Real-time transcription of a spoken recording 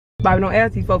Bobby, don't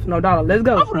ask these folks for no dollar. Let's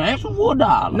go. I'm gonna ask you for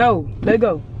 $1. No, let's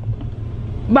go.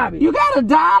 Bobby. You got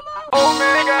 $1? Oh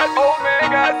man,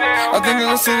 I think that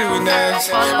the city we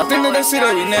nasty. I think that the city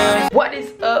we nasty. What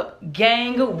is up,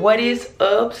 gang? What is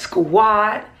up,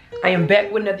 squad? I am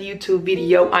back with another YouTube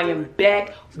video. I am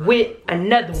back with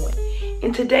another one.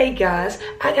 And today, guys,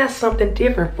 I got something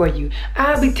different for you.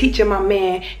 I'll be teaching my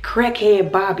man,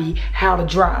 Crackhead Bobby, how to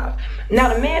drive.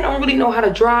 Now, the man don't really know how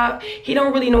to drive. He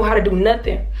don't really know how to do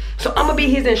nothing. So I'm gonna be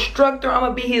his instructor. I'm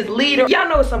gonna be his leader. Y'all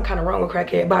know something kind of wrong with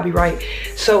Crackhead Bobby, right?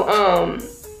 So,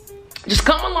 just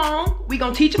come along. We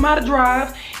gonna teach him how to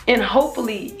drive. And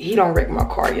hopefully, he don't wreck my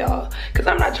car, y'all. Because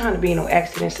I'm not trying to be in no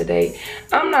accidents today.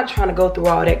 I'm not trying to go through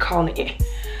all that calling in.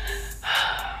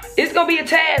 It's gonna be a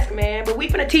task, man, but we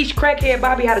finna teach Crackhead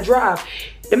Bobby how to drive.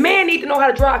 The man need to know how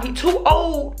to drive. He too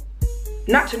old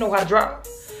not to know how to drive.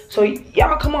 So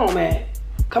y'all come on, man.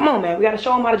 Come on, man. We gotta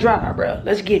show him how to drive, bro.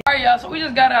 Let's get it. All right, y'all, so we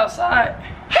just got outside.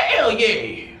 Hell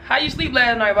yeah. How you sleep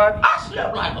last night, Bobby? I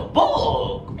slept like a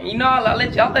bug. And you know, I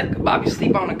let Bobby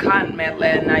sleep on a cotton mat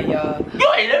last night, y'all.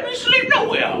 You ain't let me sleep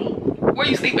nowhere. Where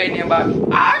you sleep at then, Bobby?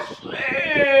 I slept,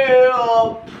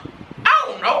 I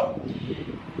don't know.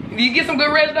 Did you get some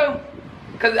good rest though?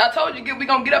 Cause I told you we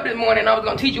gonna get up this morning and I was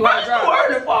gonna teach you how to drive. It's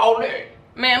too early for all that.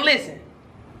 Man, listen.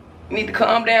 You need to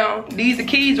calm down. These are the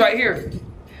keys right here.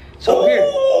 So here.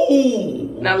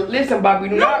 Now listen, Bobby.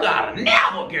 You got a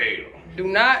navigator. Do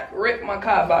not wreck my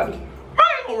car, Bobby. I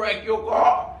ain't gonna wreck your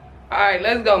car. All right,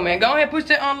 let's go, man. Go ahead, push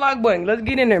that unlock button. Let's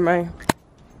get in there, man.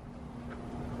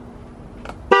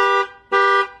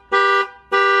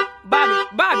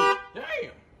 Bobby.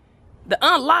 Damn. The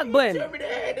unlock button. Tell me they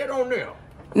had that on there.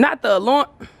 Not the alarm.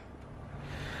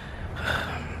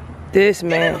 This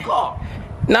man. Get in the car.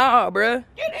 Nah, bruh.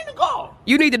 Get in the car.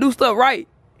 You need to do stuff right.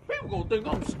 People gonna think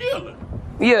I'm stealing.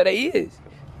 Yeah, they is.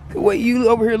 The way you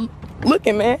over here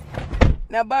looking, man.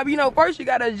 Now, Bobby, you know, first you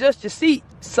gotta adjust your seat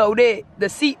so that the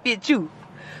seat fits you.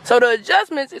 So the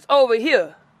adjustments is over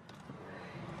here.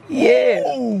 Yeah.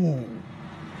 Ooh.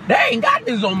 They ain't got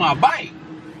this on my bike.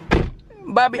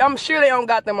 Bobby, I'm sure they don't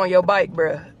got them on your bike,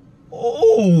 bruh.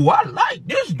 Oh, I like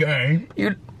this game.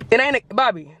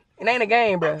 Bobby, it ain't a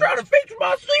game, bruh. I'm trying to fix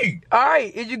my seat. All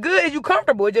right, is you good? Is you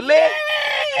comfortable? Is your leg?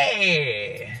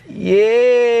 Yeah.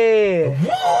 Yeah.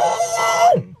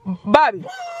 Bobby.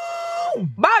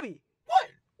 Bobby. What?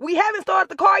 We haven't started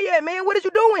the car yet, man. What is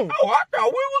you doing? Oh, I thought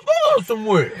we was going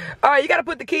somewhere. All right, you got to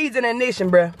put the keys in the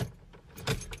ignition, bruh.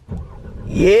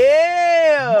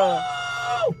 Yeah.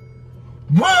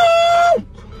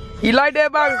 You like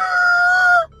that, Bobby?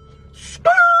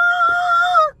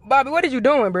 Bobby, what are you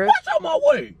doing, bro? What's on my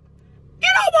way? Get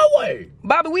out my way.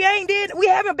 Bobby, we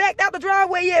haven't backed out the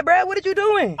driveway yet, bro. What are you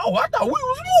doing? Oh, I thought we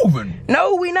was moving.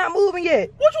 No, we not moving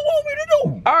yet. What you want me to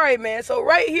do? All right, man. So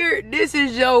right here, this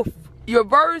is your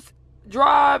reverse,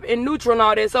 drive, and neutral and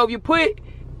all that. So if you push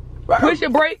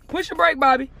your brake,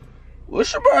 Bobby.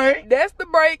 Push your brake. That's the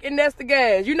brake and that's the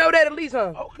gas. You know that at least,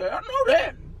 huh? Okay, I know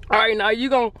that. All right, now you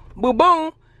gonna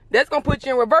boom. That's gonna put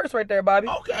you in reverse right there, Bobby.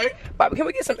 Okay. Bobby, can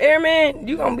we get some air, man?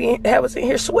 You gonna have us in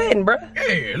here sweating, bro.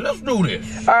 Yeah, let's do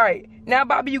this. All right. Now,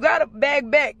 Bobby, you gotta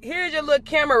back. Here's your little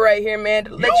camera right here, man,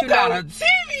 to let you know. You got a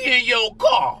TV in your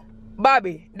car.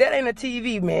 Bobby, that ain't a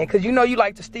TV, man, because you know you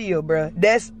like to steal, bro.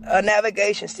 That's a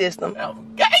navigation system.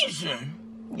 Navigation?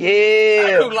 Yeah.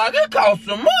 That look like it cost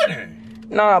some money.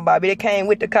 Nah, Bobby, it came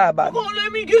with the car, Bobby. You gonna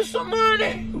let me get some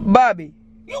money? Bobby.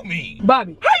 You mean?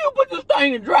 Bobby. How you put this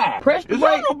thing in drive? Press the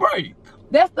brake. No brake.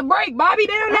 That's the brake, Bobby,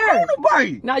 down there. I'm on the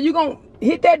brake. Now you gonna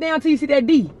hit that down till you see that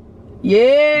D.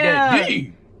 Yeah. That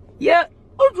D? Yeah.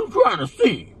 What you trying to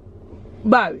see?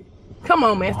 Bobby, come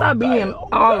on, man. Stop being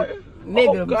all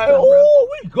negative and stuff, bro. Oh,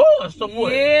 we going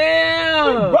somewhere.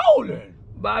 Yeah. We rolling.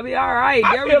 Bobby, all right.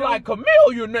 I feel like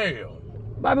Chameleon now.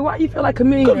 Bobby, why you feel like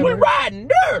Chameleon? Because we riding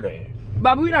dirty.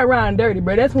 Bobby, we not riding dirty,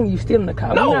 bro. That's when you stealing the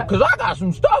car. No, because I got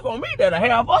some stuff on me that'll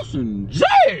have us in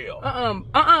jail.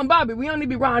 Bobby, we don't need to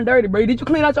be riding dirty, bro. Did you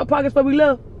clean out your pockets before we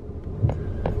left?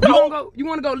 No. You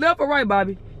want to go left or right,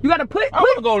 Bobby? You got to I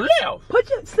want to go left. Put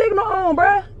your signal on,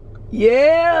 bro.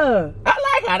 Yeah. I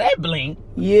like how that blink.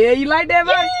 Yeah, you like that,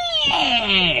 Bobby? Yeah.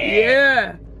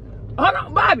 Yeah. Hold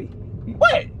on, Bobby.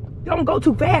 What? Don't go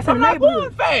too fast in the I'm not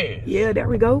neighborhood. going fast. Yeah, there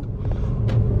we go.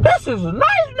 This is a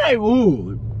nice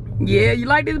neighborhood. Yeah, you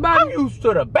like this, Bobby? I'm used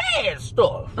to the bad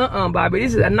stuff. Bobby,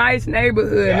 this is a nice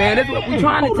neighborhood, man. That's what we're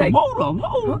trying to take.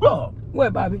 Hold up.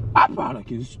 What, Bobby? I probably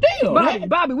can steal that.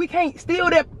 Bobby, we can't steal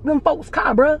them folks'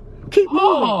 car, bro. Keep moving.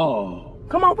 Oh.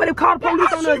 Come on, they call the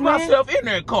police on us, man. I see myself in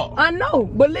that car. I know,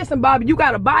 but listen, Bobby, you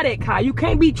gotta buy that car. You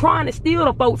can't be trying to steal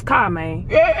the folks' car, man.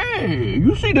 Yeah,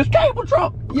 you see this cable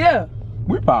truck? Yeah.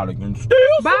 We probably can steal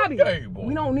Bobby, some cable.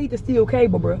 we don't need to steal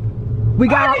cable, bro. We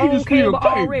got our own cable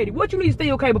already. What you need to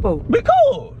steal cable for?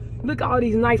 Because. Look at all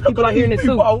these nice people out here in the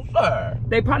suit. Outside.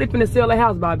 They probably finna sell their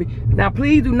house, Bobby. Now,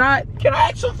 please do not. Can I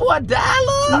ask them for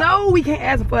 $1? No, we can't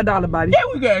ask them for $1, Bobby. Yeah,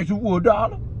 we can ask them for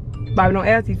 $1. Bobby, don't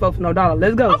ask these folks for no $1.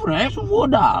 Let's go. I'm gonna ask them for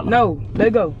 $1. No,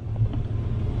 let's go.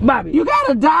 Bobby. You got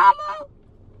 $1?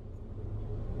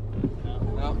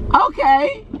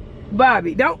 Okay.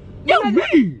 Bobby, don't. You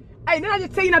me. Hey, then I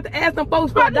just tell you not to ask them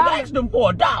folks for I $1. just asked them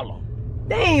for $1.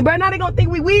 Dang, bro, now they gonna think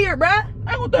we weird, bro.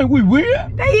 I don't think we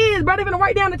weird. They is, bro. They finna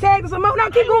write down the tags or something. No,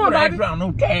 keep going, Bobby.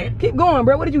 No tag. Keep going,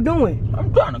 bro. What are you doing?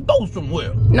 I'm trying to go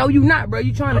somewhere. No, you not, bro.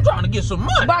 You trying I'm trying to get some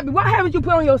money. Bobby, why haven't you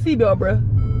put on your seatbelt, bro?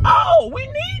 Oh, we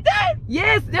need that?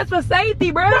 Yes, that's for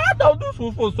safety, bro. I thought this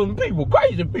was for some people,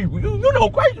 crazy people. You know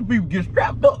crazy people get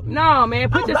strapped up. No, man.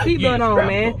 Put your seatbelt on,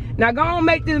 man. Now go on,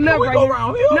 make this left right here.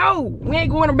 Around here. No, we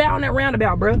ain't going around that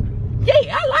roundabout, bro.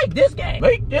 Yeah, I like this game.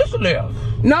 Make this left.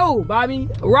 No, Bobby.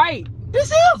 Right.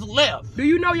 This is left. Do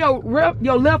you know your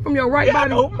left from your right, yeah,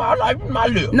 Bobby? I know my life and my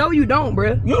left. No, you don't,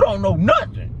 bro. You don't know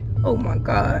nothing. Oh my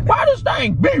God. Why this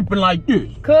thing beeping like this?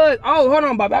 Cause, oh, hold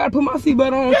on, Bobby. I gotta put my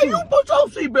seatbelt on. Yeah, too. you put your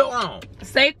seatbelt on.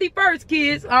 Safety first,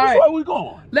 kids. All Which right. way we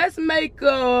going? Let's make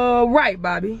right,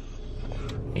 Bobby.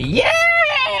 Yeah,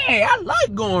 I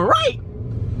like going right.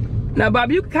 Now,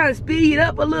 Bobby, you can kind of speed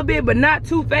up a little bit, but not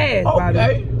too fast, Bobby.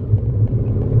 Okay.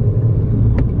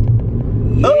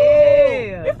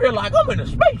 Yeah. It feel like I'm in a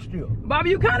spaceship.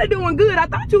 Bobby, you kind of doing good. I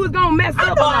thought you was gonna mess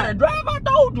I up. know how to drive. I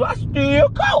told you I steal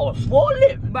cars for a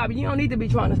living. Bobby, you don't need to be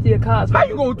trying to steal cars. How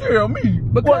you gonna tell me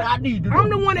what I need to do? I'm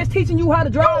the one that's teaching you how to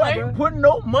You drive, ain't bro. putting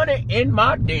no money in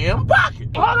my damn pocket.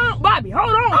 Hold on, Bobby.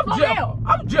 Hold on.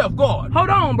 I'm Jeff Gordon. Hold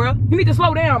on, bro. You need to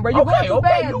slow down, bro. You going too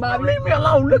fast, you Bobby. leave me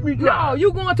alone. Let me drive. No,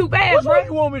 you going too fast, Which bro. way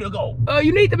you want me to go?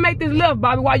 You need to make this left,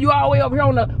 Bobby, while you all the way over here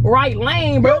on the right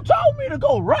lane, bro. You told me to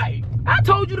go right. I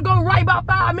told you to go right about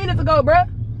 5 minutes ago, bro.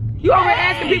 You already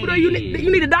asking people that you need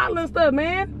 $1 and stuff,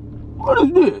 man. What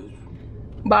is this?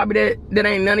 Bobby, that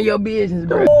ain't none of your business,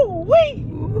 bro. Ooh-wee.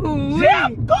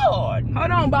 Jeff Gordon.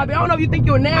 Hold on, Bobby. I don't know if you think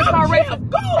you're a NASCAR racer. Jeff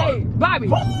Gordon. Hey, Bobby.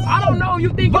 I don't know if you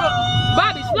think you're...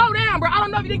 Bobby, slow down, bro. I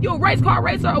don't know if you think you're a race car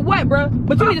racer or what, bro.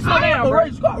 But you need to slow down, bro.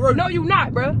 Race car racer. No, you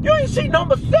not, bro. You ain't see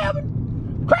number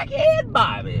 7? Crackhead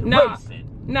Bobby. Nah. Racing.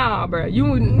 Nah, bro. No.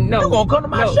 You gonna come to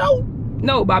my show?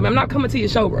 No, Bobby. I'm not coming to your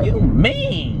show, bro. You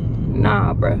mean?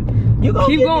 Nah, bro. You gonna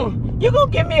keep going. You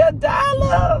gonna give me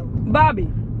 $1? Bobby.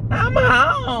 I'm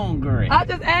hungry. I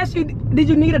just asked you, did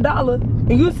you need $1?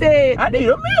 And you said... I need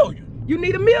 $1 million. You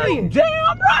need $1 million. Damn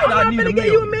right I'm not gonna give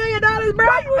you $1 million, bro.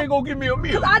 Why you ain't gonna give me $1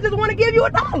 million? Cause I just want to give you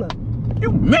 $1.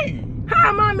 You mean? How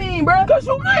am I mean, bro? Cause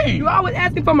you mean? You always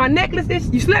asking for my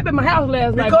necklaces. You slept at my house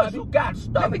last night, Because Bobby. you got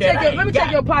stuff. Let me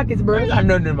check your pockets, bro. I ain't got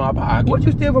nothing in my pocket. What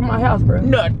you steal from my house, bro?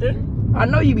 Nothing. I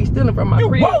know you be stealing from my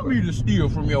crib. You want me to steal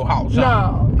from your house?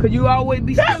 No, cause you always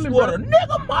be That's stealing, what bro. a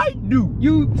nigga might do.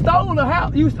 You stole the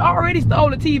house. You already stole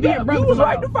the TV and brought it you to was my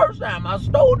right house. the first time. I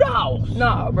stole the house.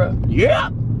 Nah, bro. Yeah.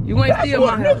 You ain't That's steal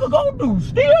what my a house. nigga gonna do.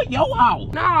 Steal your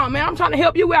house. Nah, man. I'm trying to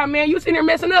help you out, man. You sitting here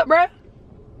messing up, bro.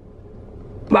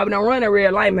 Bobby, don't run that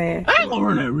red light, man. I ain't gonna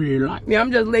run that red light. Yeah,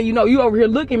 I'm just letting you know. You over here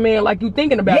looking, man, like you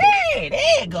thinking about it. Yeah, there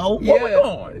you go. Where we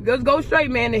going? Let's go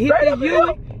straight, man, and hit Straight that up U.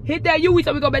 here? Hit that U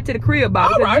so we go back to the crib,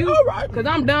 Bobby. All right. Cause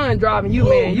I'm done driving you,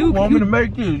 man. You want me to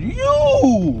make this?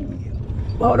 You.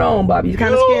 Hold on, Bobby. You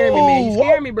kind of scaring me, man. You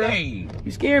scaring me, bro. Okay.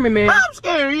 You scaring me, man. I'm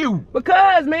scaring you.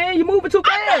 Because, man, you moving too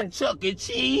I got fast. Chuck E.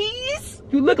 Cheese.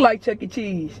 You look like Chuck E.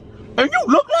 Cheese. And you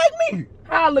look like me.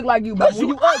 How I look like you, Bobby? Cause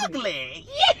you ugly.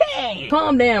 Yeah.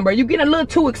 Calm down, bro. You getting a little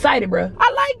too excited, bro.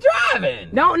 I like driving.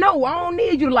 No, I don't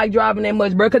need you to like driving that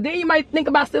much, bro. Cause then you might think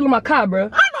about stealing my car, bro.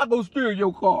 I'm not gonna steal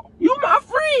your car. You my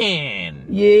friend.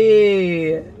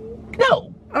 Yeah.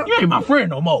 No, you ain't my friend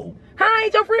no more. I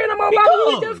ain't your friend no more, Bobby.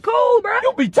 We just cool, bro.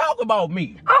 You be talking about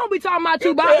me. I don't be talking about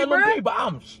you, Bobby, tell them bro. people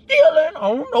I'm stealing. I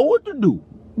don't know what to do.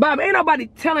 Bobby, ain't nobody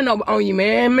telling on you,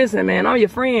 man. Listen, man, I'm your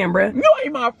friend, bro. You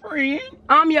ain't my friend.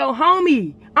 I'm your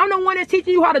homie. I'm the one that's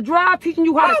teaching you how to drive, teaching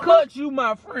you how to How cook. much you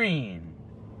my friend?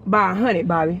 By 100,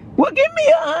 Bobby. Well, give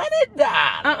me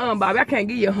 $100. Bobby, I can't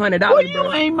give you $100, Well, you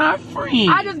bro. ain't my friend.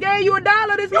 I just gave you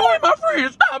 $1 this You morning. ain't my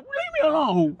friend. Stop. Leave me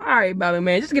alone. All right, Bobby,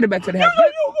 man, just get it back to the You house. know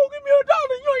you gonna give me $1.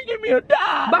 You ain't give me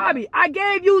 $1. Bobby, I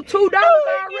gave you $2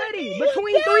 already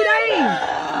between 3 days.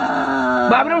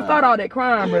 Bobby, don't start all that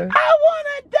crying, bro. I want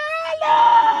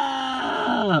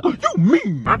 $1. You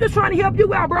mean? I'm just trying to help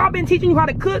you out, bro. I've been teaching you how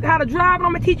to cook, how to drive, and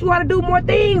I'm gonna teach you how to do more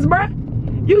things, bro.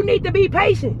 You need to be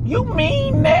patient. You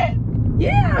mean that?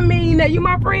 Yeah, I mean that. You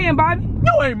my friend, Bobby.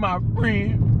 You ain't my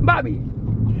friend. Bobby.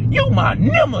 You my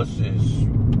nemesis.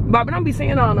 Bobby, don't be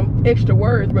saying all them extra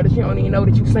words, bro, that you don't even know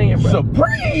that you saying, bro.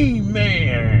 Supreme,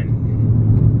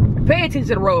 man. Pay attention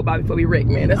to the road, Bobby, before we wreck,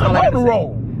 man. That's all I got to say.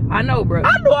 Road. I know, bro.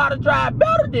 I know how to drive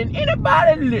better than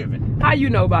anybody living. How you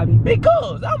know, Bobby?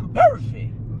 Because I'm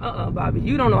perfect. Bobby,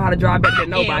 you don't know how to drive better than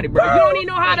nobody, bro. You don't even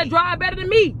know how to drive better than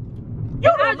me.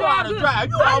 You don't know how to drive.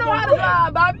 I know how to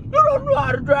drive, Bobby. You don't know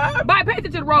how to drive. Bobby, pay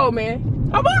attention to the road, man.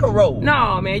 I'm on the road.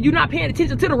 No, man, you're not paying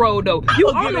attention to the road, though. You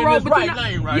on the road, but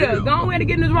you're not. Yeah, go ahead and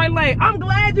get in this right lane. I'm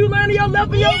glad you learned your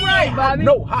left and your right, Bobby. I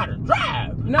know how to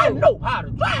drive. No. I know how to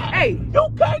drive. Hey. You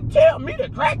can't tell me the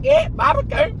crackhead Bobby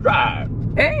can't drive.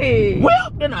 Hey.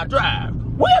 Whip, then I drive.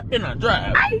 Whip, then I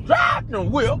drive. I drive the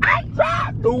whip. I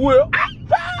drive the whip. I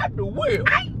drive the whip.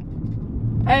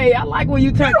 Hey, I like when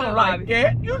you turn up, like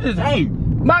that. You just hate.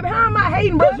 Bobby, how am I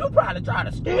hating, bro? You probably trying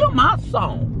to steal my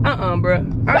song. Bro.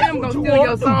 I am gonna steal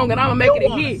your song and I'm gonna make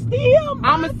it a hit.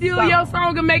 I'm gonna steal your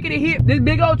song and make it a hit. This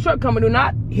big old truck coming, do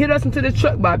not hit us into this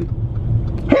truck, Bobby.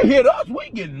 He hit us, we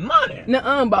getting money.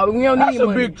 Nuh-uh, Bobby, we don't need money. That's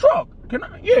a big truck.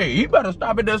 Yeah, he better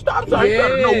stop at that stop sign. Yeah. He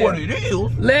better know what it is.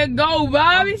 Let go,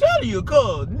 Bobby. I'm telling you,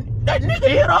 cuz that nigga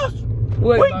hit us.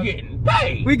 We getting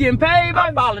paid. We getting paid, Bobby?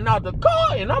 I'm falling out the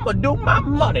car and I'm gonna do my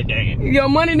money then. Your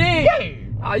money then? Yeah.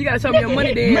 Oh, you gotta show me your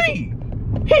money then.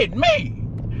 Hit me.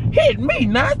 Hit me.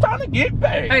 Now it's time to get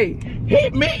paid. Hey.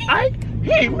 Hit me.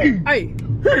 Hit me. Hey.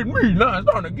 Hit me. Now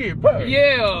it's time to get paid.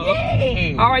 Yeah.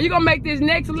 Yeah. All right, you gonna make this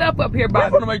next left up here, Bobby.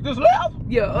 I'm gonna make this left?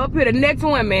 Yeah, up here, the next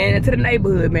one, man, into the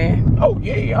neighborhood, man. Oh,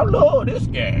 yeah. I love this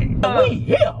game. We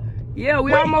here. Yeah,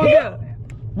 we almost there.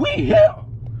 We here.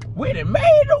 We done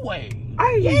made the way.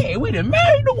 Yeah, we done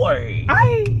made the way.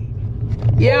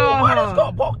 Yeah. Why this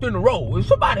car parked in the road? If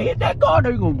somebody hit that car,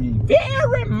 they're gonna be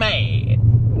very mad.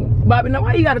 Bobby, now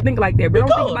why you gotta think like that, bro?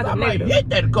 Don't think about the negative. Hit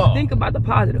that car. Think about the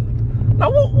positive.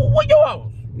 Now, what your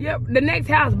house? Yep, the next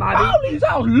house, Bobby. All these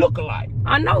houses look alike.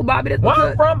 I know, Bobby. That's where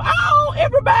I'm from,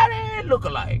 everybody look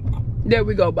alike. There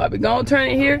we go, Bobby. Go on, turn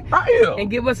it here. Right here.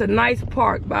 And give us a nice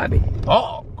park, Bobby.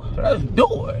 Oh, let's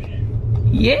do it.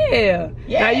 Yeah.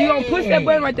 Now you gonna push that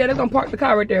button right there. That's gonna park the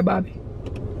car right there, Bobby.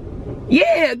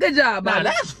 Yeah, good job, Bobby.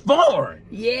 Now that's foreign.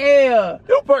 Yeah.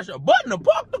 You push a button to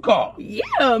park the car.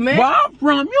 Yeah, man. Where I'm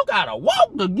from, you gotta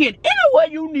walk to get anywhere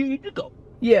you need to go.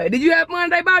 Yeah. Did you have fun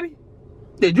today, Bobby?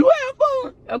 Did you have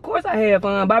fun? Of course I had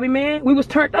fun, Bobby, man. We was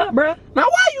turned up, bro. Now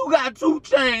why you got 2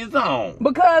 chains on?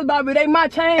 Because, Bobby, they my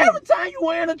chains. Every time you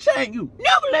wearing a chain, you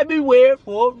never let me wear it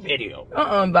for a video.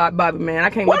 Bobby, man.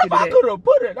 I can't wait to do that. What if I could have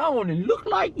put it on and look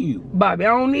like you? Bobby, I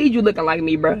don't need you looking like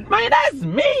me, bro. Man, that's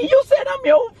me. You said I'm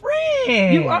your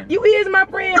friend. You is my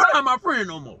friend. You're not my friend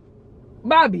no more.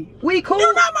 Bobby, we cool?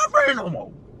 You're not my friend no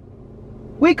more.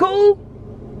 We cool?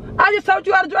 I just taught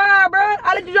you how to drive, bro.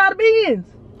 I let you drive the Benz.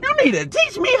 You need to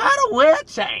teach me how to wear a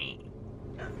chain.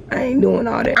 I ain't doing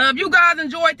all that. If you guys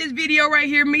enjoyed this video right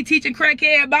here, me teaching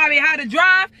crackhead Bobby how to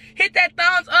drive, hit that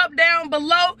thumbs up down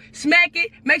below, smack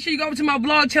it. Make sure you go over to my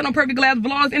vlog channel, Perfect Glass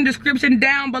Vlogs, in the description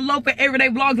down below for everyday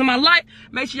vlogs in my life.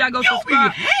 Make sure y'all go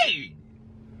subscribe.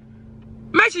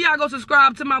 Make sure y'all go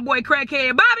subscribe to my boy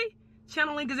Crackhead Bobby.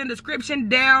 Channel link is in the description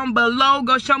down below.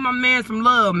 Go show my man some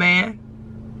love, man.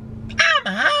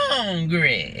 I'm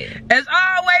hungry. As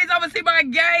always, I'm gonna see my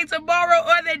gang tomorrow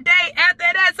or the day after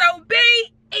that, so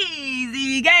be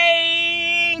easy,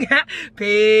 gang.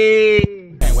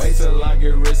 Peace. Can't wait till I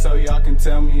get rich so y'all can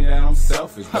tell me that I'm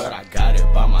selfish, but I got it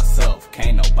by myself.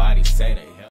 Can't nobody say that.